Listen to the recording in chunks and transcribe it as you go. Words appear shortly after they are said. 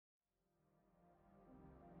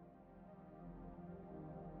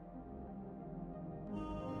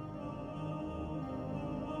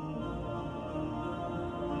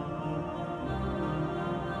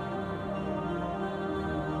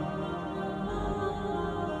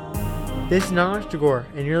This is Nanush Tagore,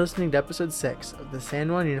 and you're listening to episode 6 of the San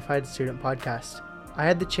Juan Unified Student Podcast. I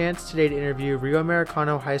had the chance today to interview Rio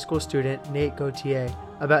Americano High School student Nate Gauthier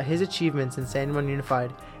about his achievements in San Juan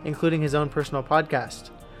Unified, including his own personal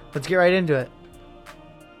podcast. Let's get right into it.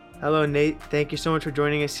 Hello, Nate. Thank you so much for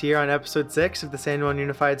joining us here on episode 6 of the San Juan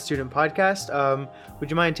Unified Student Podcast. Would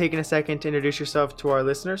you mind taking a second to introduce yourself to our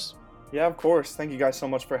listeners? Yeah, of course. Thank you guys so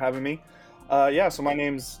much for having me. So my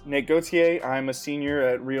name's Nate Gauthier. I'm a senior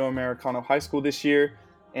at Rio Americano High School this year,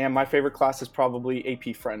 and my favorite class is probably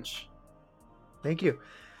AP French. Thank you.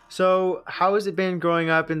 So how has it been growing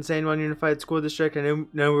up in San Juan Unified School District? I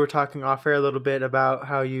know we were talking off air a little bit about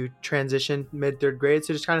how you transitioned mid-third grade.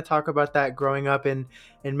 So just kind of talk about that growing up in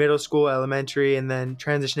middle school, elementary, and then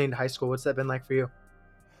transitioning to high school. What's that been like for you?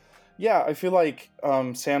 Yeah, I feel like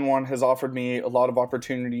San Juan has offered me a lot of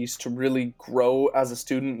opportunities to really grow as a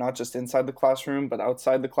student, not just inside the classroom, but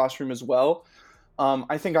outside the classroom as well.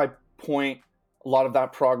 I think I point a lot of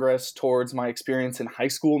that progress towards my experience in high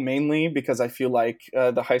school, mainly because I feel like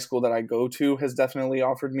the high school that I go to has definitely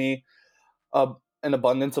offered me an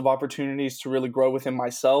abundance of opportunities to really grow within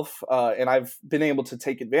myself. And I've been able to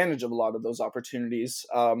take advantage of a lot of those opportunities.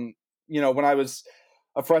 When I was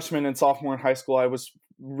a freshman and sophomore in high school, I was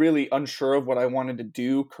really unsure of what I wanted to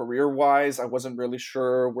do career-wise. I wasn't really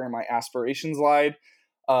sure where my aspirations lied.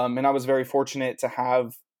 And I was very fortunate to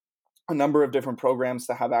have a number of different programs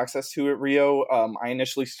to have access to at Rio. I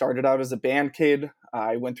initially started out as a band kid.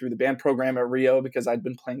 I went through the band program at Rio because I'd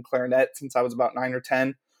been playing clarinet since I was about 9 or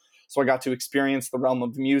 10. So I got to experience the realm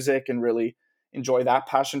of music and really enjoy that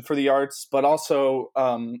passion for the arts. But also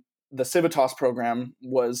the Civitas program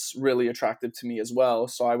was really attractive to me as well.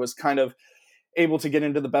 So I was kind of able to get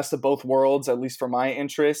into the best of both worlds, at least for my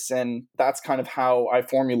interests. And that's kind of how I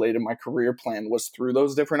formulated my career plan, was through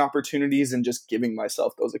those different opportunities and just giving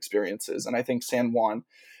myself those experiences. And I think San Juan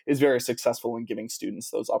is very successful in giving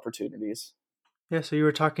students those opportunities. Yeah, so you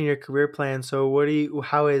were talking your career plan. So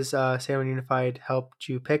how has San Juan Unified helped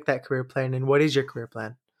you pick that career plan, and what is your career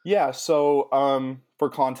plan? Yeah, so for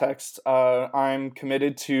context, I'm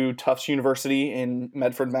committed to Tufts University in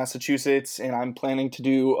Medford, Massachusetts, and I'm planning to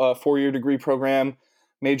do a 4-year degree program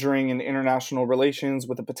majoring in international relations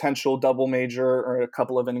with a potential double major or a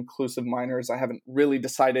couple of inclusive minors. I haven't really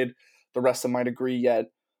decided the rest of my degree yet,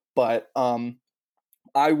 but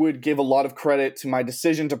I would give a lot of credit to my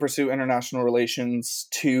decision to pursue international relations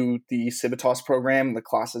to the Civitas program, the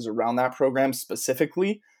classes around that program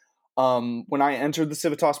specifically. When I entered the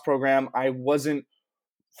Civitas program, I wasn't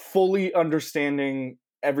fully understanding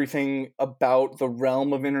everything about the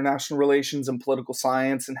realm of international relations and political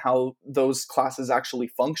science and how those classes actually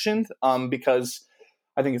functioned, because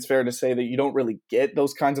I think it's fair to say that you don't really get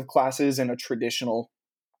those kinds of classes in a traditional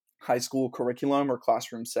high school curriculum or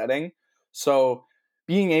classroom setting. So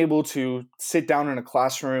being able to sit down in a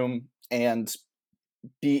classroom and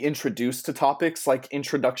be introduced to topics like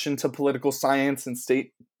introduction to political science and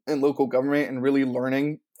state and local government, and really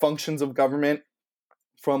learning functions of government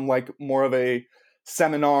from like more of a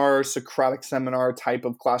seminar, Socratic seminar type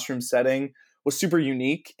of classroom setting was super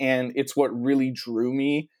unique. And it's what really drew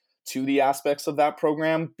me to the aspects of that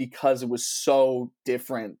program, because it was so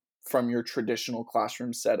different from your traditional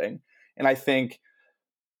classroom setting. And I think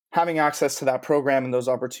having access to that program and those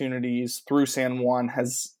opportunities through San Juan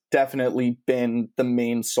has definitely been the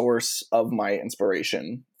main source of my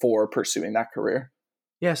inspiration for pursuing that career.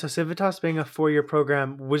 Yeah, so Civitas being a 4-year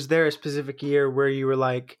program, was there a specific year where you were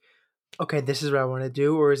like, okay, this is what I want to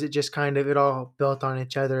do? Or is it just kind of it all built on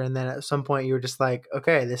each other, and then at some point you were just like,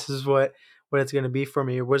 okay, this is what it's going to be for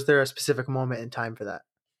me? Or was there a specific moment in time for that?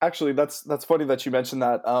 Actually, that's funny that you mentioned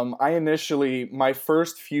that. My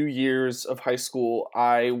first few years of high school,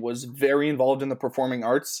 I was very involved in the performing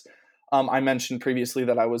arts. I mentioned previously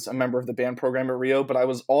that I was a member of the band program at Rio, but I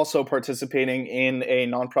was also participating in a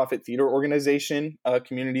nonprofit theater organization, a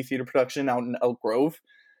community theater production out in Elk Grove.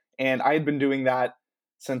 And I had been doing that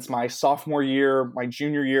since my sophomore year. My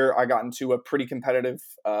junior year, I got into a pretty competitive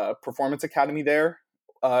performance academy there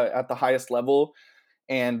at the highest level.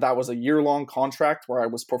 And that was a year-long contract where I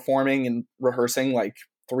was performing and rehearsing like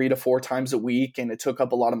 3 to 4 times a week, and it took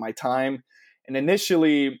up a lot of my time. And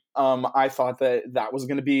initially, I thought that that was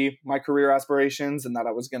going to be my career aspirations and that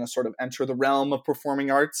I was going to sort of enter the realm of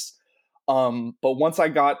performing arts. But once I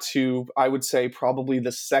got to, I would say, probably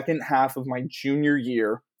the second half of my junior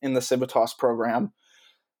year in the Civitas program,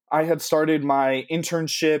 I had started my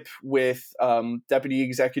internship with Deputy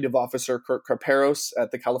Executive Officer Kurt Carperos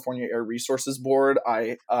at the California Air Resources Board.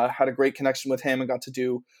 I had a great connection with him and got to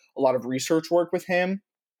do a lot of research work with him.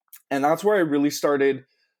 And that's where I really started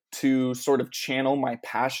to sort of channel my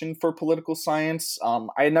passion for political science.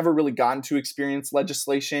 I had never really gotten to experience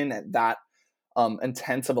legislation at that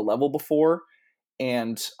intense of a level before.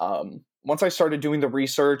 And once I started doing the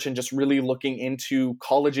research and just really looking into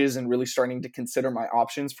colleges and really starting to consider my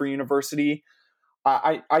options for university,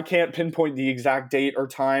 I can't pinpoint the exact date or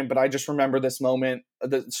time, but I just remember this moment,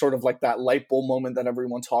 the sort of like that light bulb moment that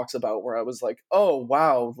everyone talks about, where I was like, oh,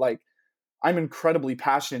 wow, like I'm incredibly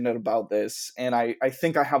passionate about this. And I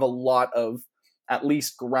think I have a lot of at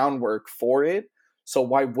least groundwork for it. So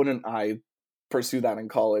why wouldn't I pursue that in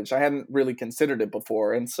college? I hadn't really considered it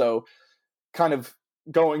before. And so kind of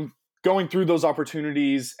going through those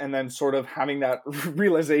opportunities and then sort of having that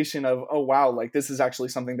realization of, oh wow, like this is actually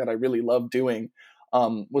something that I really love doing,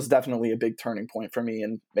 was definitely a big turning point for me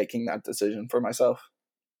in making that decision for myself.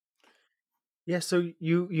 Yeah, so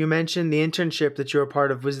you mentioned the internship that you were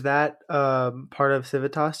part of. Was that part of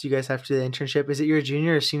Civitas? You guys have to do the internship. Is it your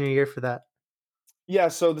junior or senior year for that? Yeah,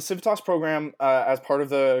 so the Civitas program, as part of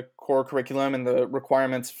the core curriculum and the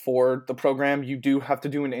requirements for the program, you do have to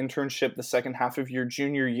do an internship the second half of your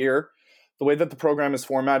junior year. The way that the program is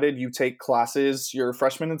formatted, you take classes your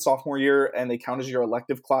freshman and sophomore year, and they count as your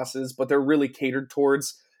elective classes, but they're really catered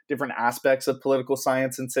towards different aspects of political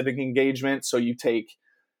science and civic engagement. So you take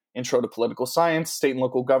Intro to Political Science, State and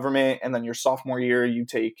Local Government, and then your sophomore year, you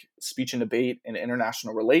take Speech and Debate and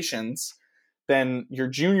International Relations. Then your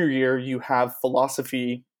junior year, you have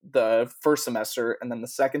philosophy the first semester, and then the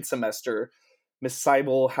second semester, Miss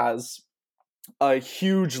Seibel has a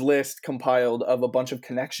huge list compiled of a bunch of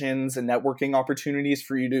connections and networking opportunities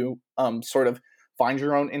for you to sort of find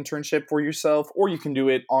your own internship for yourself, or you can do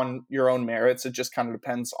it on your own merits. It just kind of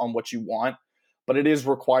depends on what you want. But it is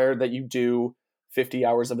required that you do 50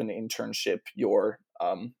 hours of an internship your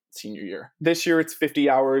senior year. This year it's 50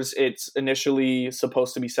 hours. It's initially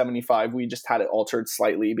supposed to be 75. We just had it altered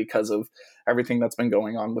slightly because of everything that's been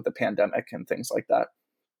going on with the pandemic and things like that.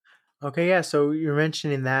 Okay, yeah. So you're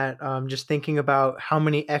mentioning that. Just thinking about how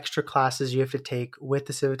many extra classes you have to take with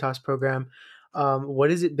the Civitas program. What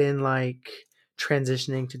has it been like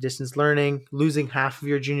transitioning to distance learning, losing half of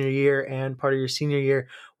your junior year and part of your senior year?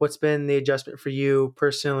 What's been the adjustment for you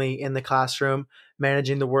personally in the classroom,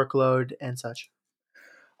 managing the workload and such?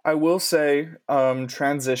 I will say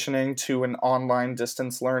transitioning to an online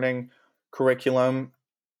distance learning curriculum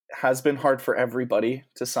has been hard for everybody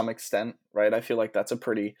to some extent, right? I feel like that's a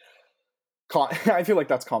pretty I feel like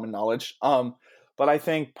that's common knowledge. But I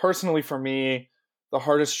think personally for me, the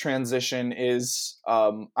hardest transition is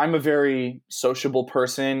I'm a very sociable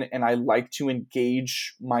person and I like to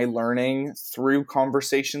engage my learning through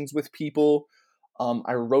conversations with people.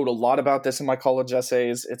 I wrote a lot about this in my college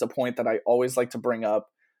essays. It's a point that I always like to bring up.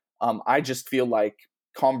 I just feel like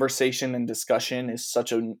conversation and discussion is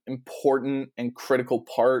such an important and critical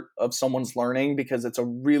part of someone's learning because it's a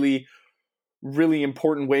really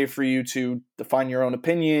important way for you to define your own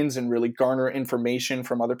opinions and really garner information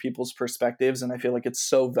from other people's perspectives. And I feel like it's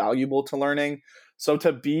so valuable to learning. So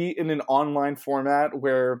to be in an online format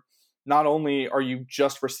where not only are you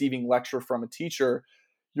just receiving lecture from a teacher,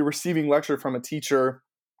 you're receiving lecture from a teacher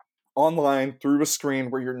online through a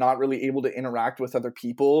screen where you're not really able to interact with other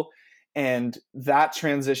people. And that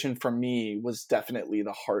transition for me was definitely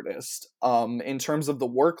the hardest. In terms of the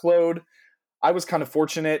workload, I was kind of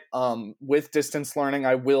fortunate with distance learning.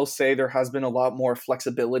 I will say there has been a lot more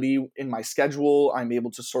flexibility in my schedule. I'm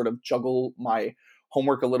able to sort of juggle my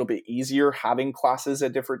homework a little bit easier, having classes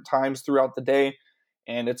at different times throughout the day.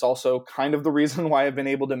 And it's also kind of the reason why I've been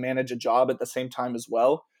able to manage a job at the same time as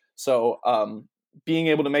well. So being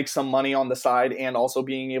able to make some money on the side and also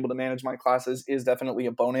being able to manage my classes is definitely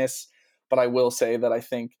a bonus. But I will say that I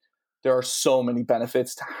think there are so many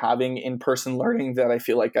benefits to having in-person learning that I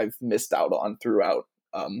feel like I've missed out on throughout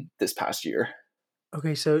this past year.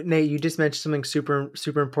 Okay, so Nate, you just mentioned something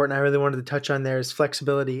super important. I really wanted to touch on there is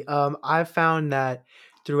flexibility. I've found that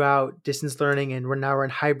throughout distance learning, and we're in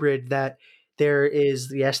hybrid, that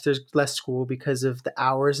there's less school because of the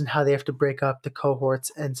hours and how they have to break up the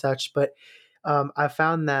cohorts and such. But I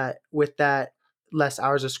found that with that less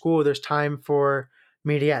hours of school, there's time for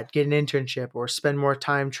me to get an internship or spend more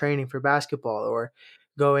time training for basketball or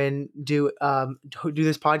go and do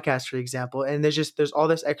this podcast, for example. And there's all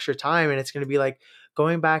this extra time, and it's going to be like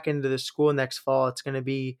going back into the school next fall. It's going to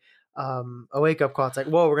be a wake up call. It's like,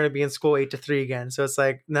 whoa, we're going to be in school 8 to 3 again. So it's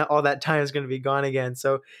like not all that time is going to be gone again.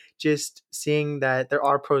 So just seeing that there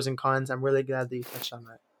are pros and cons, I'm really glad that you touched on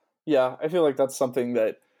that. Yeah, I feel like that's something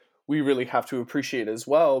that we really have to appreciate as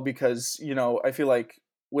well because, I feel like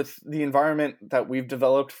with the environment that we've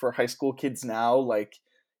developed for high school kids now, like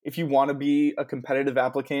if you want to be a competitive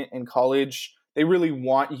applicant in college, they really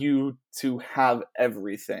want you to have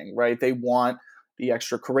everything, right? They want the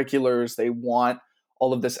extracurriculars, they want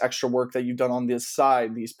all of this extra work that you've done on this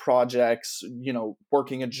side, these projects,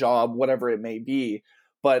 working a job, whatever it may be.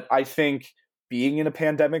 But I think being in a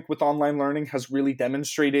pandemic with online learning has really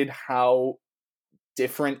demonstrated how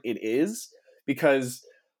different it is, because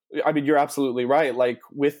I mean, you're absolutely right. Like,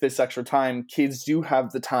 with this extra time, kids do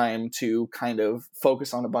have the time to kind of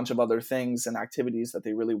focus on a bunch of other things and activities that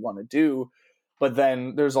they really want to do. But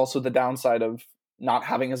then there's also the downside of not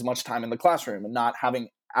having as much time in the classroom and not having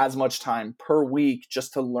as much time per week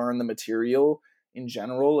just to learn the material in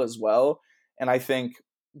general as well. And I think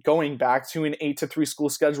going back to an 8 to 3 school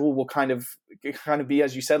schedule will kind of be,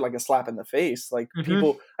 as you said, like a slap in the face. Like,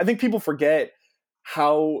 I think people forget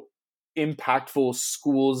how impactful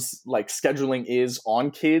schools like scheduling is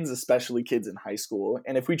on kids, especially kids in high school.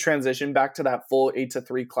 And if we transition back to that full 8 to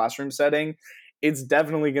 3 classroom setting, it's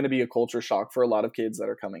definitely going to be a culture shock for a lot of kids that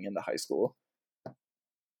are coming into high school.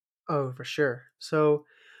 Oh, for sure. So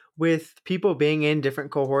with people being in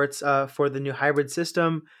different cohorts for the new hybrid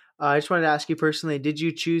system, I just wanted to ask you personally, did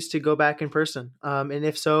you choose to go back in person? And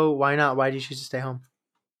if so, why not? Why did you choose to stay home?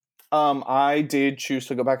 I did choose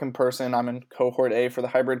to go back in person. I'm in cohort A for the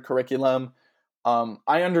hybrid curriculum.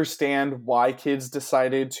 I understand why kids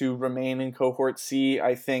decided to remain in cohort C.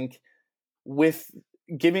 I think with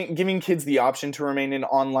giving kids the option to remain in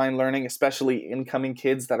online learning, especially incoming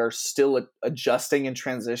kids that are still adjusting and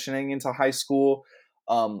transitioning into high school,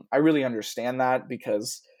 I really understand that,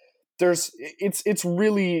 because it's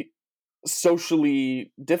really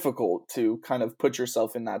socially difficult to kind of put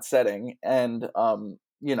yourself in that setting. And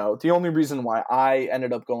the only reason why I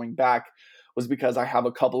ended up going back was because I have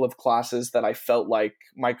a couple of classes that I felt like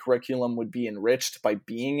my curriculum would be enriched by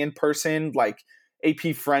being in person. Like,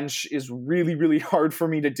 AP French is really, really hard for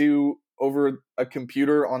me to do over a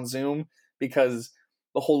computer on Zoom, because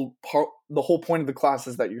the whole point of the class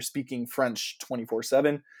is that you're speaking French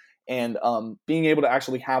 24/7, and being able to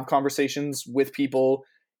actually have conversations with people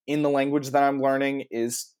in the language that I'm learning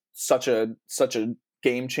is such a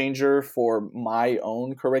game changer for my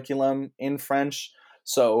own curriculum in French.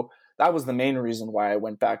 So that was the main reason why I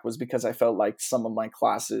went back, was because I felt like some of my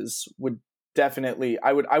classes would definitely,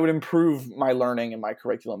 I would improve my learning and my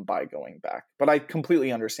curriculum by going back. But I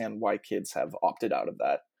completely understand why kids have opted out of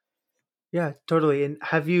that. Yeah, totally. And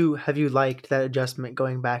have you liked that adjustment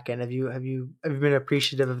going back in? Have you been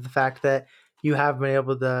appreciative of the fact that you have been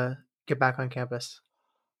able to get back on campus?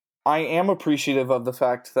 I am appreciative of the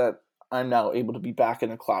fact that I'm now able to be back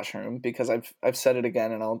in a classroom, because I've said it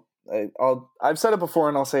again, and I've said it before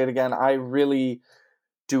and I'll say it again. I really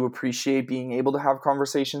do appreciate being able to have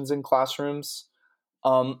conversations in classrooms.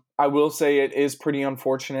 I will say it is pretty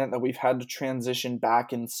unfortunate that we've had to transition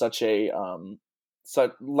back in such a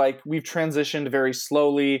we've transitioned very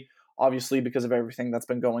slowly, obviously because of everything that's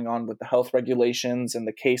been going on with the health regulations and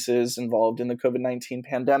the cases involved in the COVID-19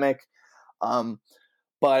 pandemic.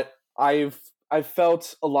 But I've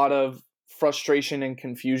felt a lot of frustration and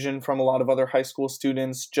confusion from a lot of other high school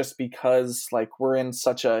students, just because like we're in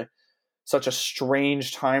such a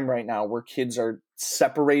strange time right now where kids are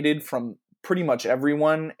separated from pretty much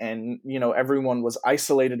everyone, and everyone was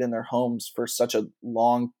isolated in their homes for such a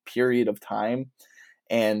long period of time.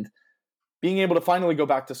 And being able to finally go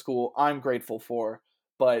back to school, I'm grateful for.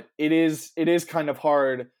 But it is kind of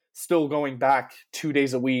hard still going back 2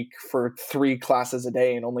 days a week for 3 classes a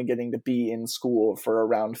day and only getting to be in school for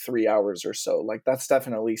around 3 hours or so. Like, that's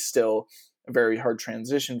definitely still a very hard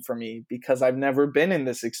transition for me, because I've never been in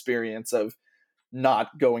this experience of not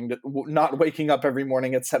waking up every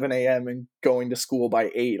morning at 7 a.m. and going to school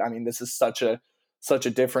by 8. I mean, this is such a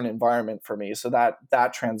different environment for me. So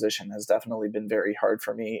that transition has definitely been very hard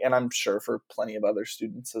for me, and I'm sure for plenty of other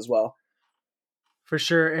students as well. For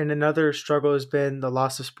sure. And another struggle has been the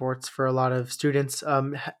loss of sports for a lot of students.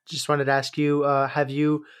 Just wanted to ask you, have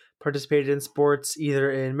you participated in sports either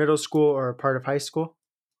in middle school or part of high school?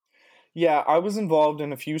 Yeah, I was involved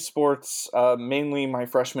in a few sports, mainly my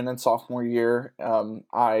freshman and sophomore year.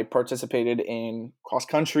 I participated in cross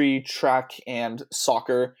country, track, and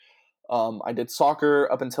soccer. I did soccer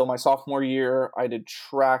up until my sophomore year. I did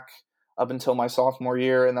track up until my sophomore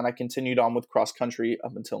year, and then I continued on with cross country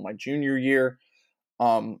up until my junior year.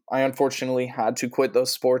 I unfortunately had to quit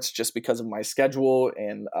those sports just because of my schedule,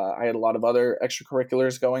 and I had a lot of other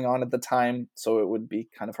extracurriculars going on at the time, so it would be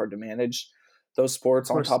kind of hard to manage those sports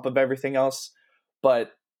Of on course. top of everything else.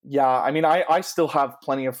 But yeah, I mean, I still have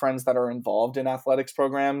plenty of friends that are involved in athletics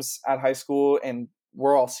programs at high school, and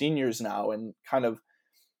we're all seniors now, and kind of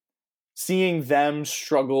seeing them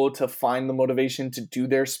struggle to find the motivation to do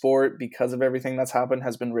their sport because of everything that's happened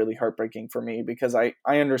has been really heartbreaking for me, because I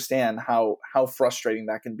understand how frustrating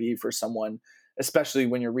that can be for someone, especially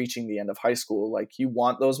when you're reaching the end of high school. Like, you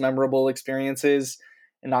want those memorable experiences,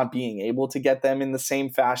 and not being able to get them in the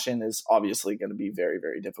same fashion is obviously going to be very,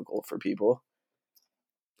 very difficult for people.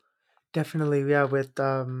 Definitely, yeah. With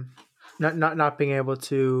not being able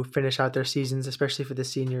to finish out their seasons, especially for the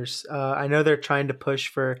seniors. I know they're trying to push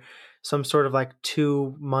for some sort of like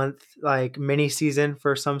 2 month like mini season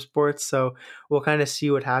for some sports. So we'll kind of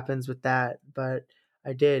see what happens with that. But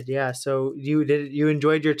I did, yeah. So you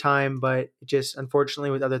enjoyed your time, but just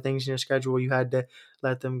unfortunately with other things in your schedule, you had to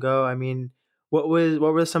let them go. I mean, what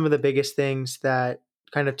were some of the biggest things that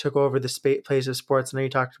kind of took over the place of sports? I know you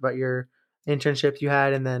talked about your internship you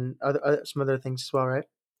had, and then some other things as well, right?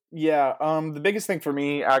 Yeah, the biggest thing for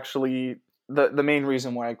me, actually, the main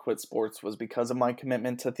reason why I quit sports was because of my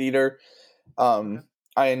commitment to theater. Okay. Um,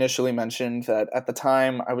 I initially mentioned that at the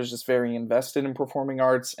time I was just very invested in performing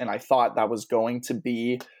arts, and I thought that was going to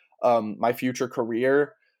be my future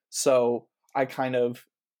career. So I kind of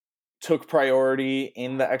took priority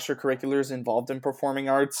in the extracurriculars involved in performing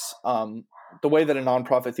arts. The way that a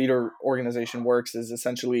nonprofit theater organization works is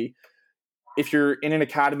essentially, if you're in an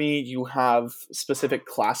academy, you have specific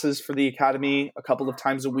classes for the academy a couple of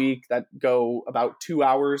times a week that go about 2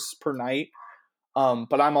 hours per night.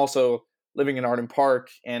 But I'm also living in Arden Park,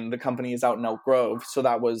 and the company is out in Elk Grove. So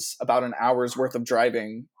that was about an hour's worth of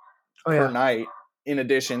driving Oh per yeah. night, in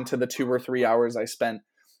addition to the 2 or 3 hours I spent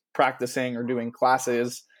practicing or doing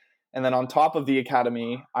classes. And then on top of the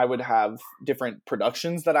academy, I would have different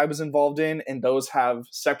productions that I was involved in, and those have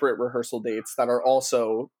separate rehearsal dates that are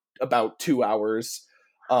also about 2 hours,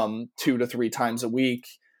 2 to 3 times a week,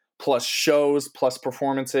 plus shows, plus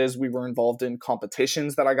performances. We were involved in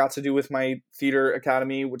competitions that I got to do with my theater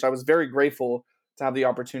academy, which I was very grateful to have the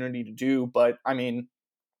opportunity to do. But I mean,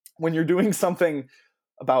 when you're doing something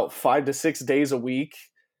about 5 to 6 days a week,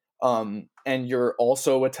 and you're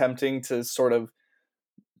also attempting to sort of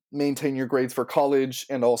maintain your grades for college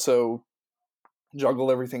and also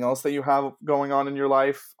juggle everything else that you have going on in your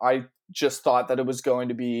life, I just thought that it was going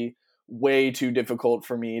to be way too difficult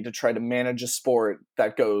for me to try to manage a sport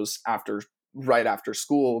that goes after right after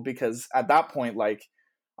school, because at that point, like,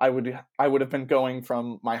 I would have been going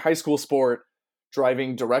from my high school sport,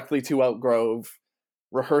 driving directly to Elk Grove,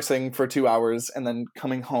 rehearsing for 2 hours, and then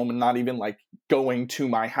coming home and not even like going to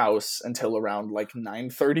my house until around like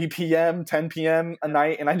 9:30 p.m., 10 p.m. a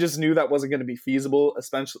night. And I just knew that wasn't going to be feasible,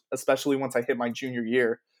 especially once I hit my junior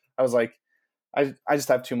year. I was like, I just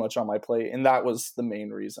have too much on my plate. And that was the main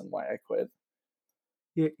reason why I quit.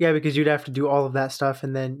 Yeah, because you'd have to do all of that stuff,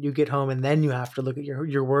 and then you get home, and then you have to look at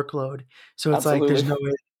your workload. So it's like there's Absolutely. no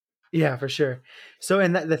way. Yeah, for sure. So,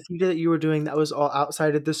 and that the theater that you were doing, that was all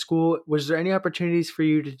outside of the school. Was there any opportunities for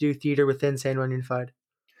you to do theater within San Juan Unified?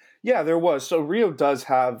 Yeah, there was. So Rio does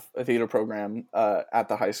have a theater program at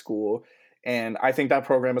the high school, and I think that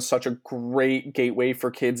program is such a great gateway for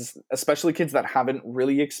kids, especially kids that haven't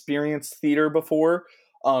really experienced theater before.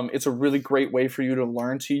 It's a really great way for you to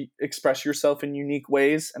learn to express yourself in unique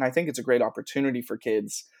ways, and I think it's a great opportunity for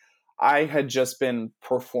kids. I had just been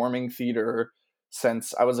performing theater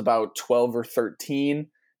since I was about 12 or 13,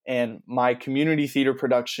 and my community theater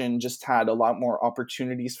production just had a lot more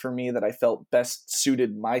opportunities for me that I felt best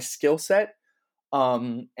suited my skill set.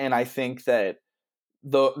 And I think that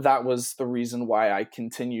that was the reason why I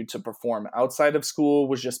continued to perform outside of school,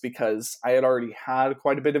 was just because I had already had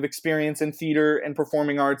quite a bit of experience in theater and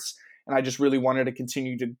performing arts, and I just really wanted to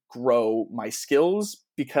continue to grow my skills,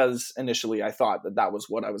 because initially I thought that that was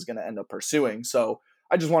what I was going to end up pursuing. So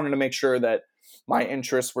I just wanted to make sure that my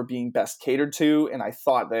interests were being best catered to, and I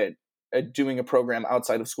thought that doing a program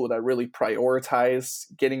outside of school that really prioritized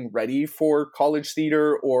getting ready for college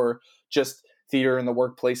theater, or just theater in the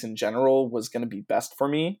workplace in general, was going to be best for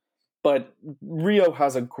me. But Rio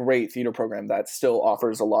has a great theater program that still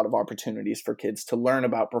offers a lot of opportunities for kids to learn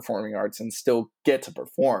about performing arts and still get to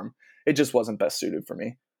perform. It just wasn't best suited for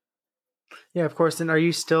me. Yeah, of course. And are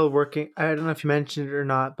you still working? I don't know if you mentioned it or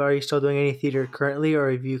not, but are you still doing any theater currently, or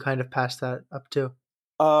have you kind of passed that up too?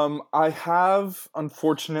 I have,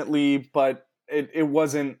 unfortunately, but it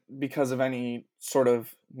wasn't because of any sort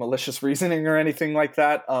of malicious reasoning or anything like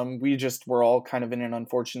that. We just were all kind of in an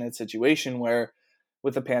unfortunate situation where,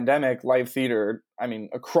 with the pandemic, live theater, I mean,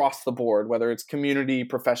 across the board, whether it's community,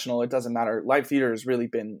 professional, it doesn't matter. Live theater has really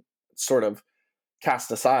been sort of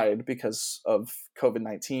cast aside because of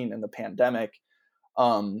COVID-19 and the pandemic.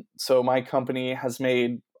 So my company has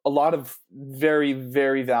made a lot of very,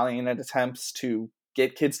 very valiant attempts to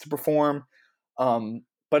get kids to perform.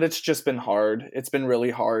 But it's just been hard. It's been really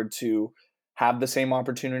hard to have the same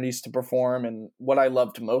opportunities to perform. And what I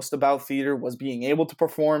loved most about theater was being able to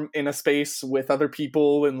perform in a space with other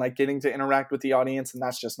people and like getting to interact with the audience. And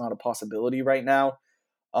that's just not a possibility right now.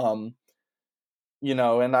 Um,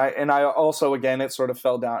 and I also, again, it sort of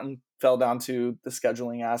fell down to the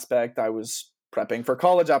scheduling aspect. I was prepping for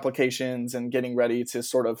college applications and getting ready to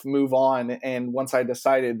sort of move on. And once I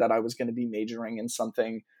decided that I was going to be majoring in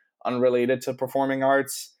something unrelated to performing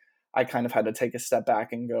arts, I kind of had to take a step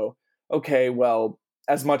back and go, okay, well,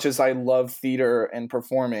 as much as I love theater and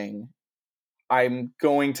performing, I'm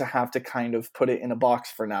going to have to kind of put it in a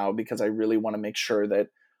box for now because I really want to make sure that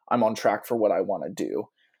I'm on track for what I want to do.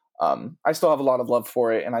 I still have a lot of love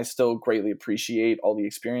for it, and I still greatly appreciate all the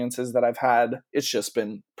experiences that I've had. It's just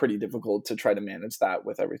been pretty difficult to try to manage that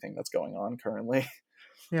with everything that's going on currently.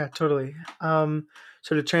 Yeah, totally.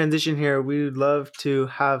 So to transition here, we would love to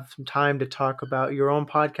have some time to talk about your own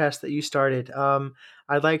podcast that you started.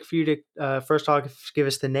 I'd like for you to first off give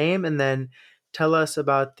us the name and then tell us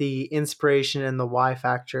about the inspiration and the why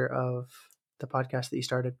factor of the podcast that you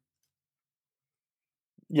started.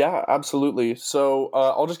 Yeah, absolutely. So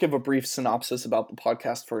I'll just give a brief synopsis about the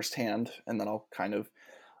podcast firsthand, and then I'll kind of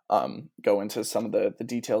go into some of the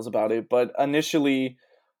details about it. But initially,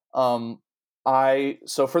 um,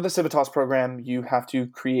 so for the Civitas program, you have to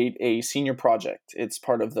create a senior project. It's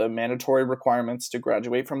part of the mandatory requirements to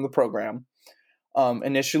graduate from the program.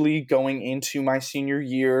 Initially, going into my senior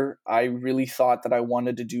year, I really thought that I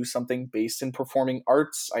wanted to do something based in performing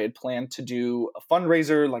arts. I had planned to do a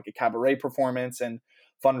fundraiser, like a cabaret performance, and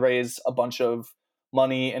fundraise a bunch of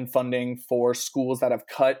money and funding for schools that have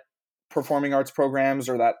cut performing arts programs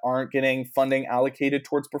or that aren't getting funding allocated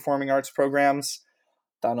towards performing arts programs.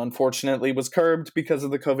 That unfortunately was curbed because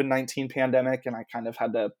of the COVID-19 pandemic, and I kind of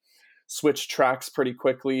had to switch tracks pretty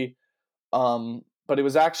quickly. But it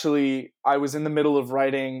was actually, I was in the middle of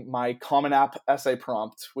writing my Common App essay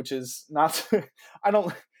prompt, which is not,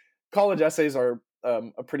 college essays are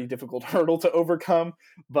a pretty difficult hurdle to overcome.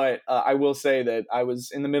 But I will say that I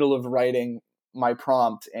was in the middle of writing my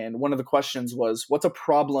prompt, and one of the questions was, what's a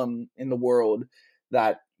problem in the world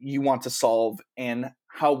that you want to solve, and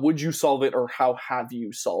how would you solve it, or how have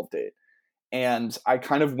you solved it? And I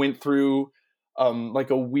kind of went through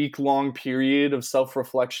like a week-long period of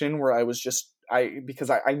self-reflection where I was just, because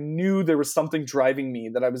I knew there was something driving me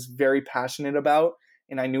that I was very passionate about,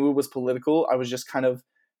 and I knew it was political. I was just kind of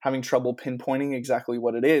having trouble pinpointing exactly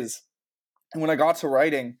what it is. And when I got to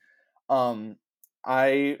writing, um,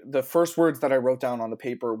 the first words that I wrote down on the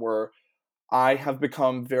paper were, I have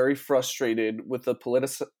become very frustrated with the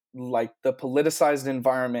politicized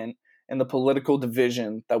environment and the political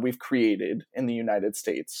division that we've created in the United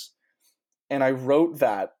States. And I wrote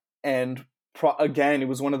that, and again, it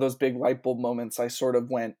was one of those big light bulb moments. I sort of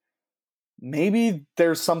went, maybe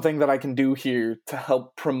there's something that I can do here to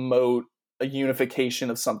help promote a unification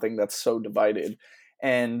of something that's so divided.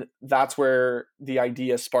 And that's where the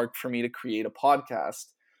idea sparked for me to create a podcast.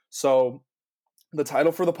 So the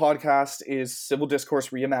title for the podcast is Civil Discourse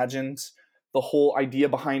Reimagined. The whole idea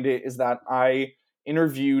behind it is that I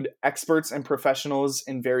interviewed experts and professionals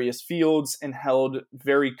in various fields and held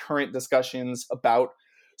very current discussions about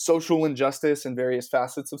social injustice and various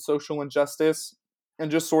facets of social injustice, and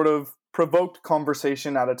just sort of provoked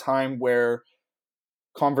conversation at a time where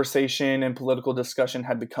conversation and political discussion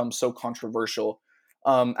had become so controversial.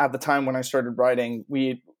 At the time when I started writing,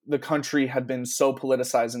 the country had been so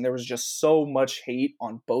politicized, and there was just so much hate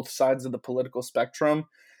on both sides of the political spectrum.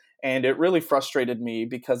 And it really frustrated me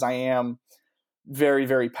because I am very,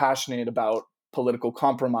 very passionate about political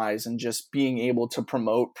compromise and just being able to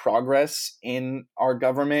promote progress in our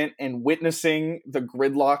government. And witnessing the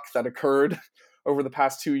gridlock that occurred over the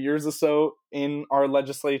past 2 years or so in our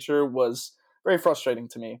legislature was very frustrating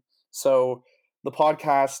to me. So the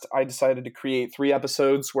podcast, I decided to create 3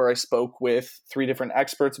 episodes where I spoke with 3 different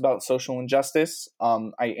experts about social injustice.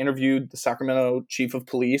 I interviewed the Sacramento Chief of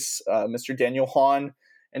Police, Mr. Daniel Hahn,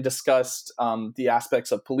 and discussed the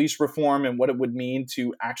aspects of police reform and what it would mean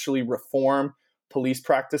to actually reform police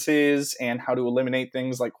practices and how to eliminate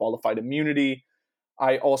things like qualified immunity.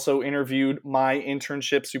 I also interviewed my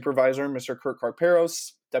internship supervisor, Mr. Kirk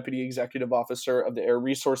Karperos, Deputy Executive Officer of the Air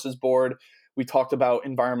Resources Board. We talked about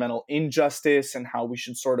environmental injustice and how we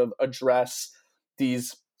should sort of address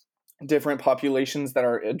these different populations that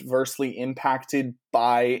are adversely impacted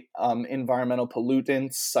by environmental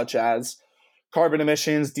pollutants, such as carbon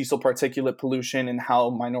emissions, diesel particulate pollution, and how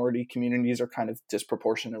minority communities are kind of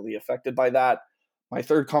disproportionately affected by that. My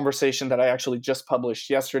third conversation that I actually just published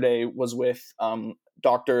yesterday was with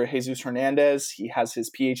Dr. Jesus Hernandez. He has his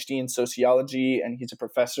PhD in sociology, and he's a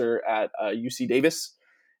professor at UC Davis.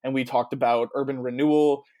 And we talked about urban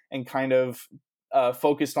renewal and kind of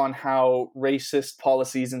focused on how racist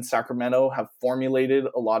policies in Sacramento have formulated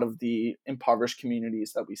a lot of the impoverished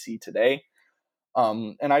communities that we see today.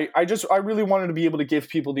 And I really wanted to be able to give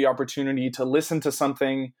people the opportunity to listen to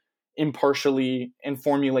something impartially and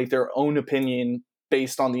formulate their own opinion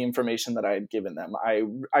based on the information that I had given them.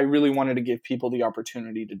 I really wanted to give people the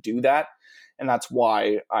opportunity to do that. And that's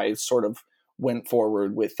why I sort of went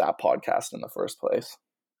forward with that podcast in the first place.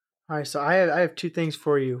 All right, so I have two things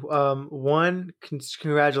for you. One,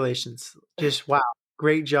 congratulations! Just wow,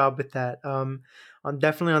 great job with that. On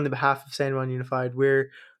definitely on the behalf of San Juan Unified,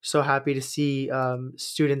 we're so happy to see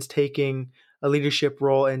students taking a leadership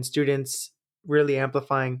role and students really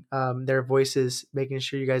amplifying their voices, making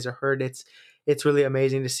sure you guys are heard. It's really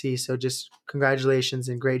amazing to see. So just congratulations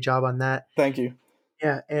and great job on that. Thank you.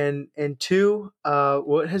 Yeah, and two,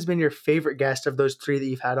 what has been your favorite guest of those three that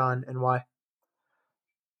you've had on, and why?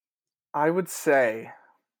 I would say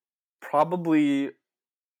probably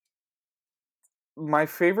my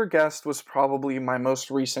favorite guest was probably my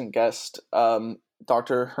most recent guest,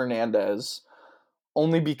 Dr. Hernandez,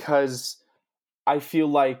 only because I feel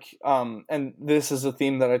like, and this is a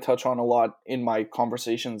theme that I touch on a lot in my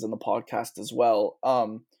conversations in the podcast as well.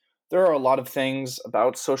 There are a lot of things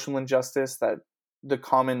about social injustice that the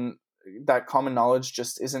common knowledge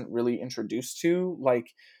just isn't really introduced to. Like,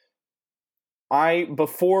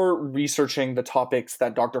 before researching the topics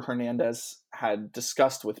that Dr. Hernandez had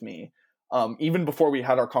discussed with me, even before we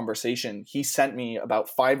had our conversation, he sent me about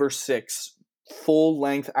 5 or 6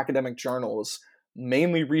 full-length academic journals,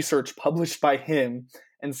 mainly research published by him,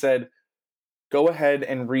 and said, go ahead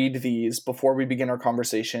and read these before we begin our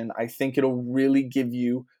conversation. I think it'll really give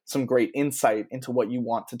you some great insight into what you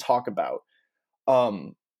want to talk about.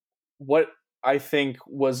 What I think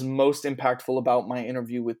was most impactful about my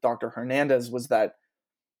interview with Dr. Hernandez was that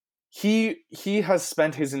he has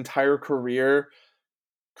spent his entire career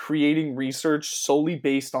creating research solely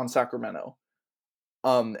based on Sacramento,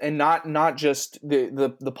 and not just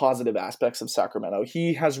the positive aspects of Sacramento.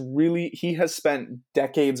 He has spent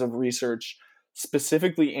decades of research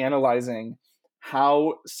specifically analyzing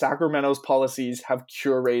how Sacramento's policies have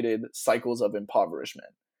curated cycles of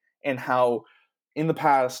impoverishment, and how in the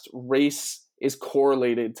past race is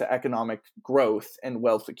correlated to economic growth and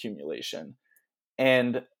wealth accumulation.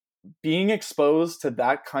 And being exposed to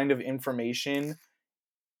that kind of information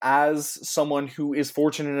as someone who is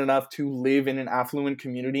fortunate enough to live in an affluent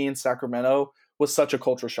community in Sacramento was such a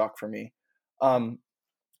culture shock for me.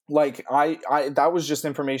 Like I that was just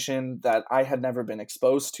information that I had never been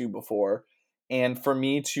exposed to before. And for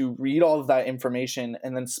me to read all of that information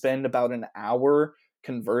and then spend about an hour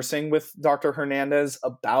conversing with Dr. Hernandez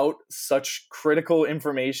about such critical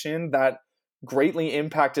information that greatly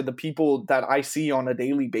impacted the people that I see on a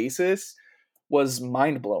daily basis was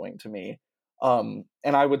mind-blowing to me. And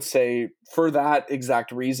I would say for that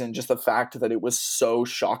exact reason, just the fact that it was so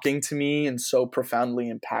shocking to me and so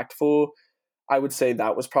profoundly impactful, I would say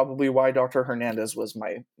that was probably why Dr. Hernandez was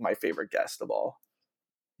my favorite guest of all.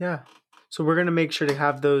 Yeah. So we're going to make sure to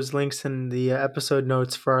have those links in the episode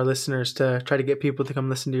notes for our listeners to try to get people to come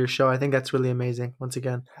listen to your show. I think that's really amazing, once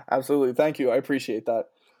again. Absolutely. Thank you. I appreciate that.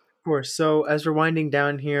 Of course. So as we're winding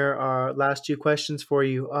down here, our last 2 questions for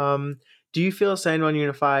you. Do you feel San Juan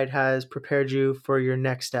Unified has prepared you for your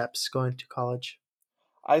next steps going to college?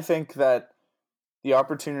 I think that the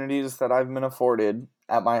opportunities that I've been afforded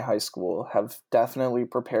at my high school have definitely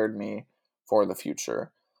prepared me for the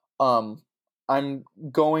future. I'm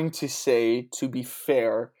going to say, to be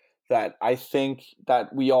fair, that I think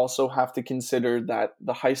that we also have to consider that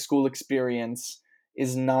the high school experience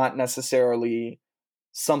is not necessarily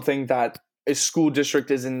something that a school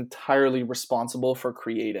district is entirely responsible for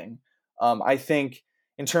creating. I think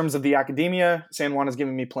in terms of the academia, San Juan has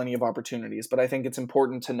given me plenty of opportunities, but I think it's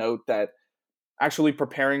important to note that actually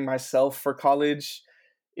preparing myself for college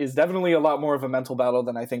is definitely a lot more of a mental battle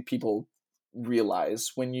than I think people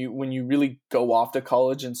realize. When you really go off to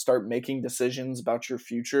college and start making decisions about your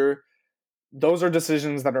future, those are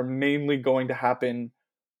decisions that are mainly going to happen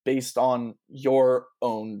based on your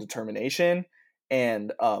own determination.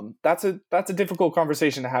 And that's a difficult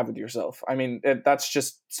conversation to have with yourself. I mean, that's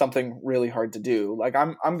just something really hard to do. Like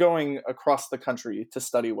I'm going across the country to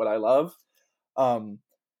study what I love.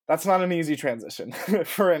 That's not an easy transition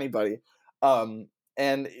for anybody. And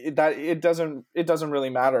it doesn't really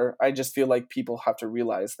matter. I just feel like people have to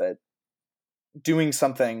realize that doing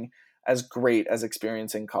something as great as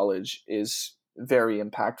experiencing college is very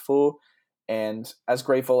impactful. And as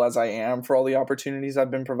grateful as I am for all the opportunities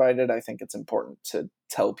I've been provided, I think it's important to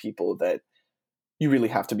tell people that you really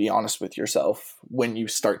have to be honest with yourself when you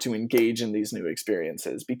start to engage in these new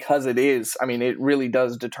experiences, because it really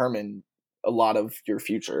does determine a lot of your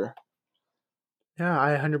future. Yeah,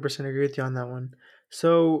 I 100% agree with you on that one.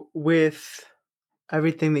 So with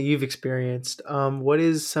everything that you've experienced, what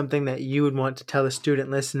is something that you would want to tell a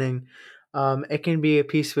student listening? It can be a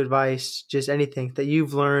piece of advice, just anything that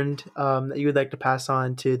you've learned that you would like to pass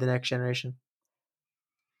on to the next generation.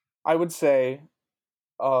 I would say,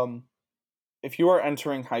 if you are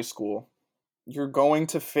entering high school, you're going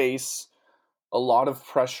to face a lot of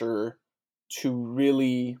pressure to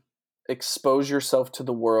really expose yourself to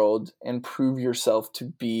the world and prove yourself to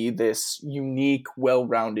be this unique,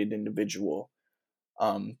 well-rounded individual.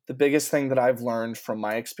 The biggest thing that I've learned from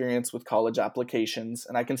my experience with college applications,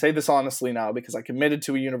 and I can say this honestly now because I committed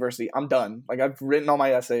to a university, I'm done. Like, I've written all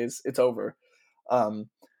my essays, it's over.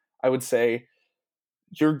 I would say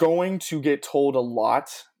you're going to get told a lot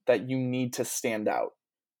that you need to stand out.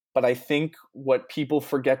 But I think what people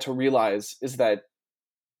forget to realize is that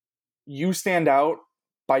you stand out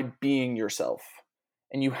by being yourself.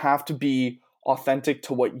 And you have to be authentic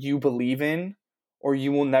to what you believe in, or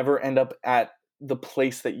you will never end up at the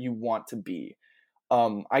place that you want to be.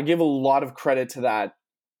 I give a lot of credit to that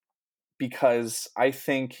because I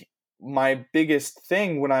think my biggest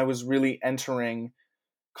thing when I was really entering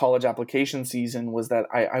college application season was that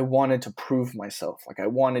I wanted to prove myself. Like, I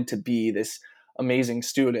wanted to be this amazing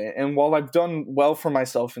student. And while I've done well for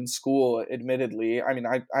myself in school, admittedly, I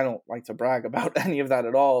don't like to brag about any of that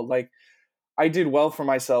at all. Like, I did well for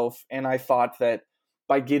myself, and I thought that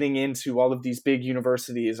by getting into all of these big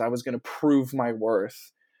universities, I was going to prove my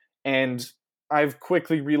worth. And I've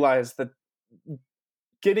quickly realized that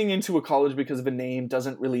getting into a college because of a name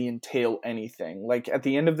doesn't really entail anything. Like, at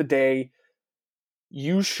the end of the day,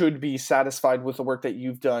 you should be satisfied with the work that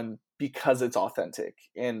you've done because it's authentic.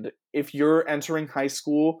 And if you're entering high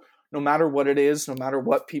school, no matter what it is, no matter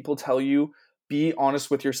what people tell you, be honest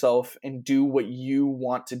with yourself and do what you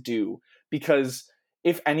want to do. Because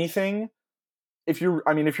if anything, if you're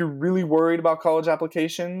really worried about college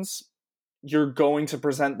applications, you're going to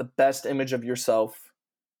present the best image of yourself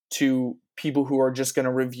to people who are just going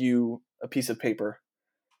to review a piece of paper.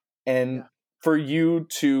 And for you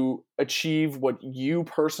to achieve what you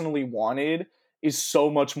personally wanted is so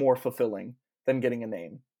much more fulfilling than getting a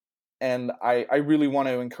name. And I really want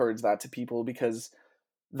to encourage that to people, because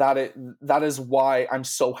that is why I'm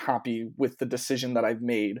so happy with the decision that I've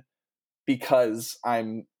made, because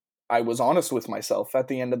I was honest with myself at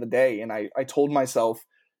the end of the day. And I told myself,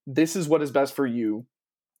 this is what is best for you,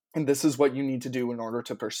 and this is what you need to do in order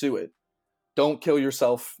to pursue it. Don't kill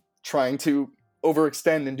yourself trying to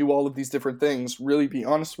overextend and do all of these different things. Really be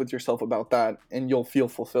honest with yourself about that, and you'll feel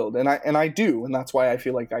fulfilled. And I do, and that's why I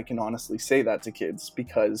feel like I can honestly say that to kids,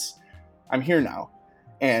 because I'm here now.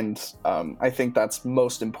 And I think that's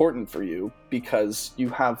most important for you, because you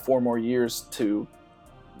have 4 more years to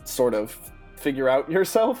sort of figure out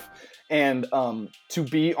yourself. And to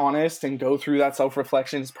be honest and go through that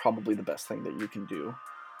self-reflection is probably the best thing that you can do.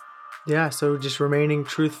 Yeah, so just remaining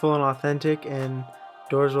truthful and authentic, and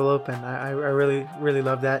doors will open. I really, really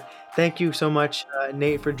love that. Thank you so much,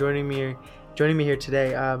 Nate, for joining me here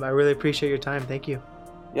today. I really appreciate your time. Thank you.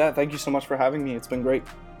 Yeah, thank you so much for having me. It's been great.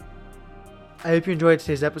 I hope you enjoyed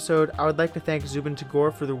today's episode. I would like to thank Zubin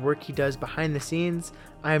Tagore for the work he does behind the scenes.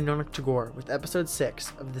 I am Nonik Tagore with episode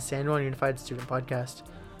 6 of the San Juan Unified Student Podcast.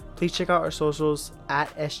 Please check out our socials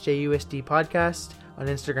at SJUSD Podcast on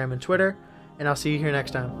Instagram and Twitter, and I'll see you here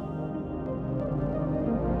next time.